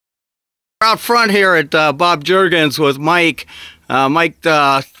out front here at Bob Juergens with Mike. Mike,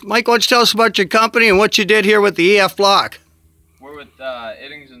 why don't you tell us about your company and what you did here with the EF block? We're with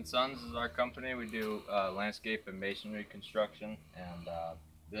Iddings and Sons is our company. We do landscape and masonry construction, and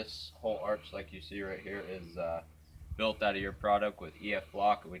this whole arch, like you see right here, is built out of your product with EF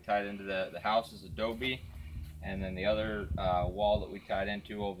block. We tied into the house is adobe, and then the other wall that we tied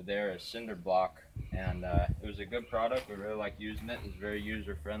into over there is cinder block. And it was a good product. We really like using it. It's very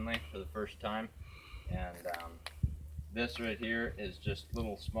user friendly for the first time. And this right here is just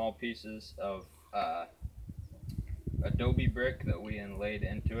little small pieces of adobe brick that we inlaid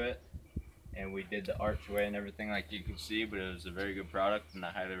into it, and we did the archway and everything like you can see. But it was a very good product, and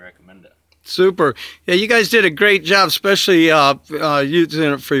I highly recommend it. Super. Yeah, you guys did a great job, especially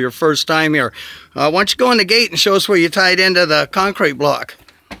using it for your first time here. Why don't you go in the gate and show us where you tied into the concrete block?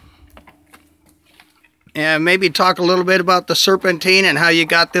 And maybe talk a little bit about the serpentine and how you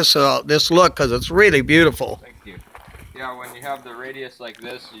got this this look, because it's really beautiful. Thank you. Yeah, when you have the radius like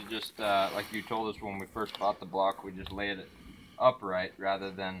this, you just, like you told us when we first bought the block, we just laid it upright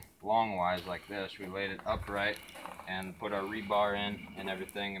rather than longwise like this. We laid it upright and put our rebar in and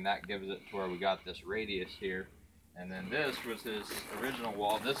everything, and that gives it to where we got this radius here. And then this was his original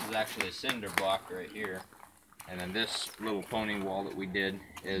wall. This is actually a cinder block right here. And then this little pony wall that we did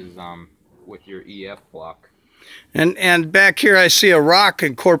is with your EF block. And back here I see a rock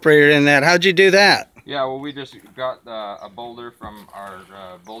incorporated in that. How'd you do that? Yeah, well, we just got a boulder from our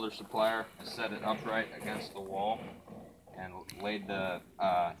boulder supplier and set it upright against the wall and laid the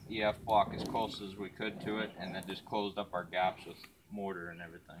EF block as close as we could to it, and then just closed up our gaps with mortar and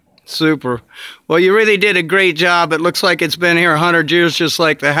everything. Super. Well, you really did a great job. It looks like it's been here 100 years, just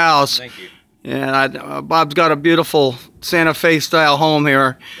like the house. Thank you. And Bob's got a beautiful Santa Fe style home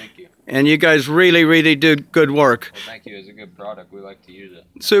here. Thank you. And you guys really did good work. Well, thank you. It's a good product. We like to use it.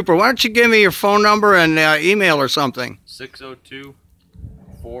 Super. Why don't you give me your phone number and email or something?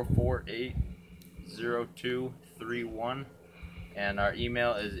 602-448-0231. And our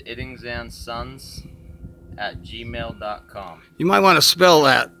email is iddingsandsons@gmail.com. You might want to spell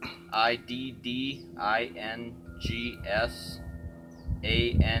that.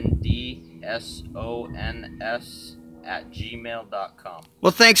 IDDINGSANDSONS@gmail.com.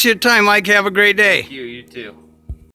 Well, thanks for your time, Mike. Have a great day. Thank you. You too.